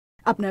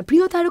আপনার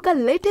প্রিয় তারকার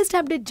লেটেস্ট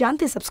আপডেট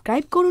জানতে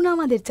সাবস্ক্রাইব করুন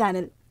আমাদের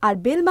চ্যানেল আর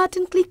বেল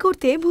বাটন ক্লিক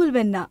করতে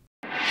ভুলবেন না।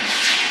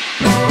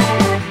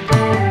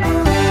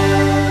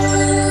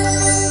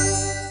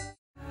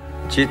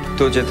 চিত্ত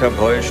যেথা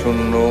ভয়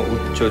শূন্য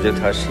উচ্চ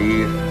যেথা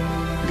শির,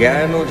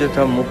 জ্ঞান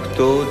যেথা মুক্ত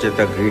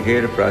যেথা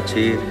গৃহের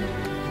প্রাচীর,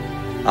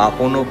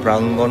 আপন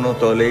প্রাঙ্গণ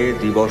তলে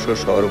দিবস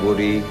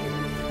সর্বরি,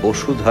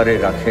 বসুধারে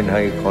রাখে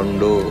নাই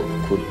খণ্ড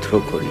ক্ষুদ্র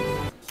করি।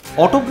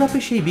 অটোগ্রাফে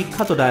সেই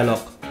বিখ্যাত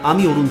ডায়ালগ,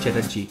 আমি অরুণ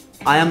Chatterjee,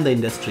 I am the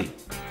industry.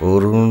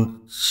 Arun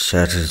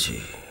Chatterjee,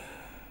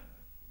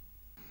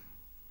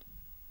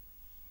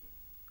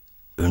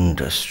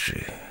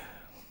 industry.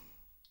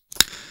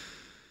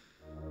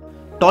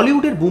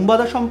 টলিউডের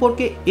বুম্বাদা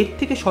সম্পর্কে এর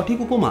থেকে সঠিক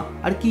উপমা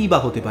আর কী বা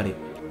হতে পারে।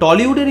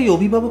 টলিউডের এই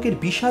অভিভাবকের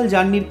বিশাল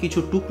জার্নির কিছু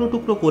টুকরো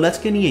টুকরো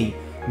কোলাজকে নিয়েই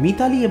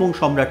মিতালি এবং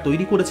সম্রাট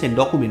তৈরি করেছেন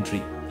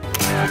ডকুমেন্টারি।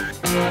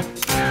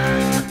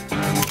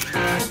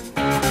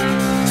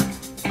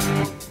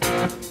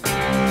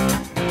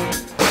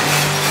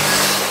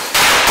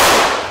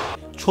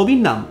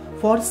 ছবির নাম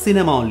ফর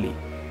সিনেমা অনলি।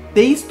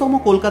 23তম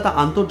কলকাতা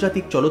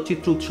আন্তর্জাতিক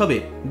চলচ্চিত্র উৎসবে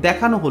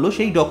দেখানো হলো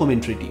সেই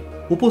ডকুমেন্টারিটি।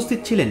 উপস্থিত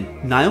ছিলেন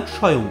নায়ক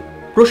স্বয়ং।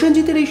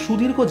 প্রসেনজিতের এই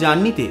সুদীর্ঘ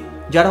জার্নিতে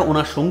যারা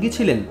ওনার সঙ্গী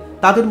ছিলেন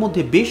তাদের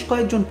মধ্যে বেশ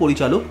কয়েকজন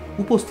পরিচালক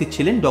উপস্থিত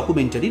ছিলেন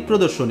ডকুমেন্টারির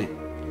প্রদর্শনে।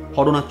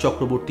 হরনাথ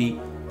চক্রবর্তী,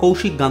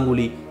 কৌশিক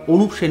গাঙ্গুলি,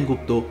 অনুপ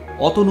সেনগুপ্ত,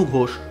 অতনু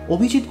ঘোষ,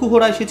 অভিজিৎ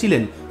গুহরা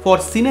এসেছিলেন ফর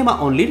সিনেমা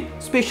অনলির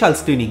স্পেশাল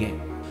স্ক্রিনিংয়ে।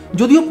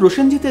 যদিও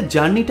প্রসেনজিতের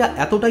জার্নিটা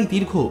এতটাই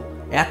দীর্ঘ,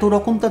 এত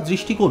রকম তার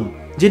দৃষ্টিকোণ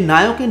যে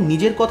নায়কের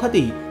নিজের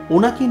কথাতেই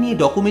ওনাকে নিয়ে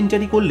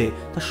ডকুমেন্টারি করলে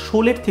তা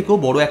শোলের থেকেও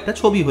বড় একটা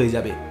ছবি হয়ে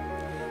যাবে।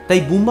 তাই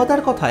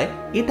বুম্বাদার কথায়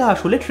এটা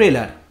আসলে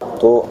ট্রেলার।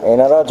 তো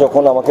এনারা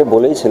যখন আমাকে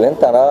বলেইছিলেন,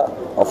 তারা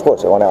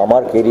অফকোর্স মানে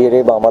আমার কেরিয়ারে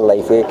বা আমার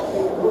লাইফে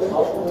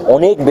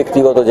অনেক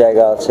ব্যক্তিগত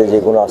জায়গা আছে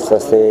যেগুলো আস্তে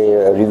আস্তে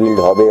রিভিলড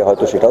হবে,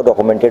 হয়তো সেটাও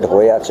ডকুমেন্টেড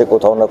হয়ে আছে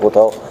কোথাও না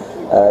কোথাও,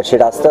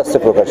 সেটা আস্তে আস্তে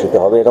প্রকাশিত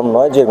হবে, এরকম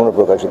নয় যে এগুলো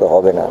প্রকাশিত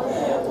হবে না,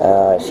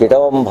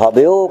 সেটাও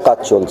ভাবেও কাজ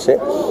চলছে।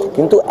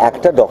 কিন্তু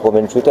একটা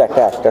ডকুমেন্টারি তো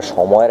একটা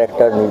সময়ের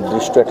একটা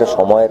নির্দিষ্ট একটা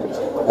সময়ের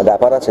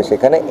ব্যাপার আছে,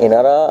 সেখানে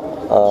এনারা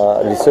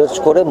রিসার্চ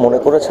করে মনে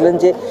করেছিলেন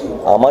যে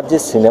আমার যে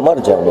সিনেমার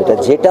জার্নিটা,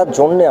 যেটার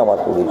জন্যে আমার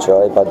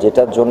পরিচয় বা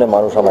যেটার জন্যে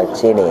মানুষ আমায়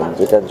চেনেন,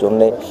 যেটার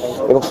জন্যে,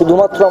 এবং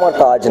শুধুমাত্র আমার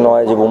কাজ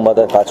নয় যে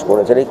বুম্বাদার কাজ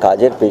করেছেন, এই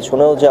কাজের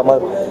পেছনেও যে আমার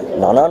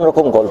নানান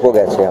রকম গল্প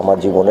গেছে আমার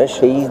জীবনে,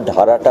 সেই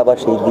ধারাটা বা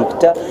সেই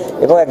দিকটা,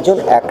 এবং একজন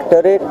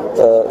অ্যাক্টরের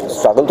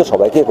স্ট্রাগল তো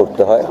সবাইকেই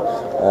করতে হয়,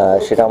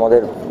 সেটা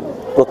আমাদের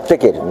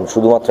প্রত্যেকের,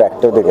 শুধুমাত্র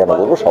অ্যাক্টরদের কেন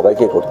বলবো,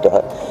 সবাইকে করতে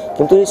হয়।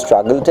 কিন্তু এই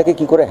স্ট্রাগলটাকে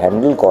কী করে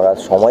হ্যান্ডেল করা,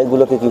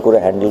 সময়গুলোকে কী করে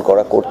হ্যান্ডেল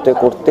করা, করতে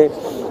করতে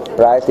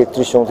প্রায়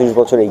 33-34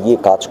 বছর এগিয়ে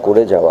কাজ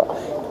করে যাওয়া,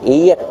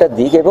 এই একটা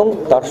দিক। এবং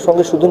তার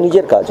সঙ্গে শুধু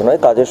নিজের কাজ নয়,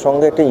 কাজের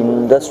সঙ্গে একটা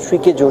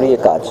ইন্ডাস্ট্রিকে জড়িয়ে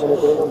কাজ,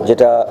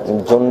 যেটা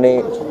জন্যে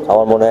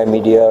আমার মনে হয়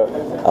মিডিয়ার,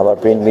 আমার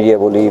প্রিন্ট মিডিয়া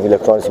বলি,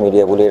 ইলেকট্রনিক্স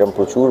মিডিয়া বলি, এরকম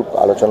প্রচুর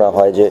আলোচনা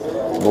হয় যে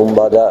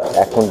বুম্বাদা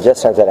এখন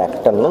জাস্ট অ্যাজ অ্যান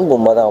অ্যাক্টর নন,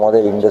 বুম্বাদা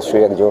আমাদের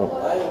ইন্ডাস্ট্রির একজন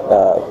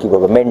কী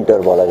বলবো মেন্টর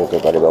বলা যেতে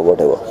পারে বা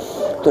হোয়াটএভার।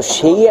 তো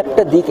সেই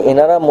একটা দিক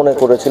এনারা মনে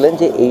করেছিলেন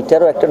যে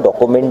এইটারও একটা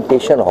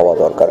ডকুমেন্টেশন হওয়া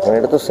দরকার, কারণ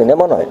এটা তো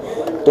সিনেমা নয়।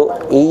 তো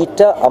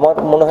এইটা আমার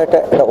মনে হয়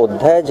একটা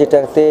অধ্যায়,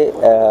 যেটাতে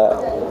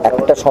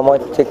একটা সময়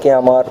থেকে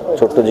আমার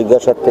ছোট্ট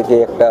জিজ্ঞাসার থেকে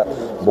একটা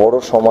বড়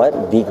সময়ের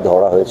দিক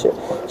ধরা হয়েছে।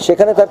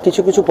 সেখানে তার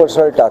কিছু কিছু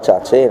পার্সোনাল টাচ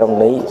আছে, এরকম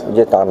নেই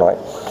যে তা নয়।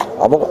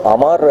 এবং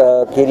আমার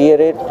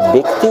কেরিয়ারের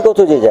ব্যক্তিগত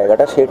যে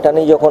জায়গাটা, সেটা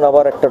নিয়ে যখন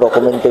আবার একটা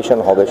ডকুমেন্টেশন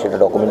হবে, সেটা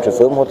ডকুমেন্টারি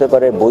ফিল্ম হতে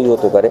পারে, বই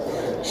হতে পারে,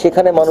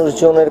 সেখানে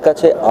মানুষজনের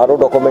কাছে আরও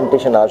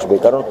ডকুমেন্টেশন আসবে।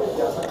 কারণ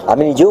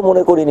আমি নিজেও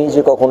মনে করিনি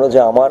যে কখনো যে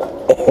আমার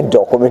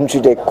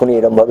ডকুমেন্টারিটা এক্ষুনি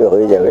এরমভাবে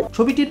হয়ে যাবে।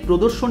 ছবিটির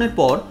প্রদর্শনের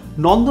পর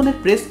নন্দনের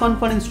প্রেস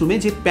কনফারেন্স রুমে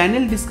যে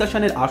প্যানেল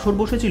ডিসকাশনের আসর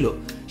বসেছিল,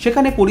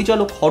 সেখানে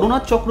পরিচালক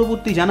হরনাথ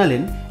চক্রবর্তী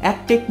জানালেন এক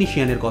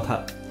টেকনিশিয়ানের কথা,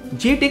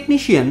 যে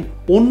টেকনিশিয়ান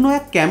অন্য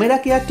এক ক্যামেরা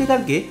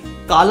কেয়ারটেকারকে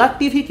কালার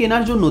টিভি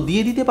কেনার জন্য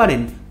দিয়ে দিতে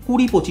পারেন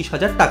 20-25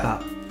 হাজার টাকা।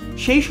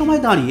 সেই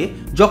সময় দাঁড়িয়ে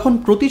যখন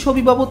প্রতি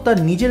ছবি বাবদ তার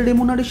নিজের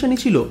রেমুনারেশনই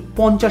ছিল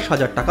 50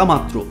 হাজার টাকা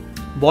মাত্র।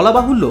 বলা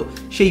বাহুল্য,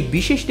 সেই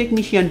বিশেষ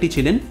টেকনিশিয়ানটি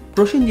ছিলেন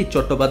প্রসেনজিৎ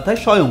চট্টোপাধ্যায়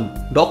স্বয়ং।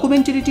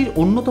 ডকুমেন্টারিটির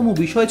অন্যতম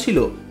বিষয় ছিল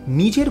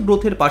নিজের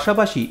গ্রোথের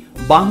পাশাপাশি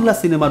বাংলা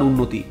সিনেমার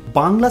উন্নতি,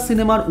 বাংলা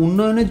সিনেমার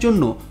উন্নয়নের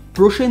জন্য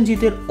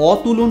প্রসেনজিতের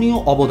অতুলনীয়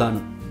অবদান।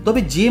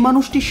 তবে যে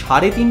মানুষটি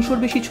 350-র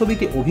বেশি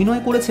ছবিতে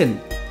অভিনয় করেছেন,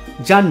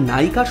 যার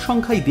নায়িকার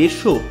সংখ্যায়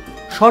 150,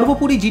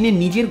 সর্বোপরি যিনি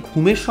নিজের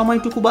ঘুমের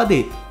সময়টুকু বাদে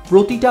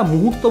প্রতিটা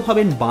মুহূর্ত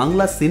ভাবেন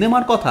বাংলা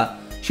সিনেমার কথা,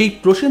 সেই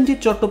প্রসেনজিৎ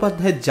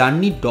চট্টোপাধ্যায়ের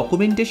জার্নির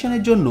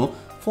ডকুমেন্টেশনের জন্য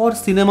ফর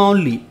সিনেমা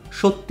অনলি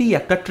সত্যিই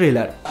একটা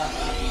ট্রেলার।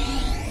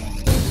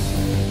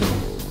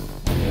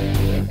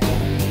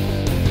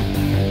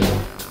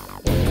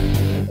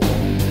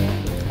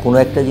 কোনো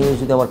একটা জিনিস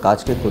যদি আমার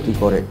কাজকে ক্ষতি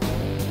করে,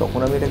 তখন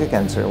আমি এটাকে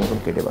ক্যান্সারের মতন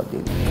কেটে বাদ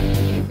দিয়ে দিই।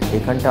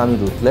 এখানটা আমি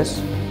রুথলেস,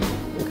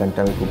 এখানটা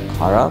আমি খুব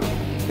খারাপ,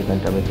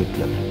 এখানটা আমি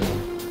Hitler.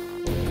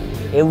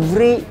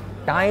 Every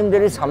time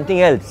there is something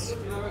else.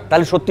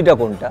 তাহলে সত্যিটা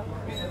কোনটা?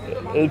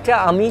 এইটা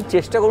আমি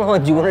চেষ্টা করবো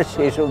আমার জীবনের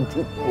শেষ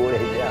অবধি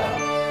করে যাওয়া।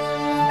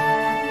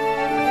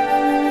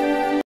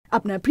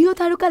 আপনার প্রিয়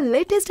তারকার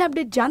লেটেস্ট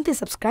আপডেট জানতে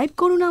সাবস্ক্রাইব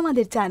করুন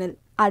আমাদের চ্যানেল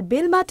আর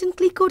বেল বাটন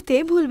ক্লিক করতে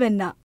ভুলবেন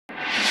না।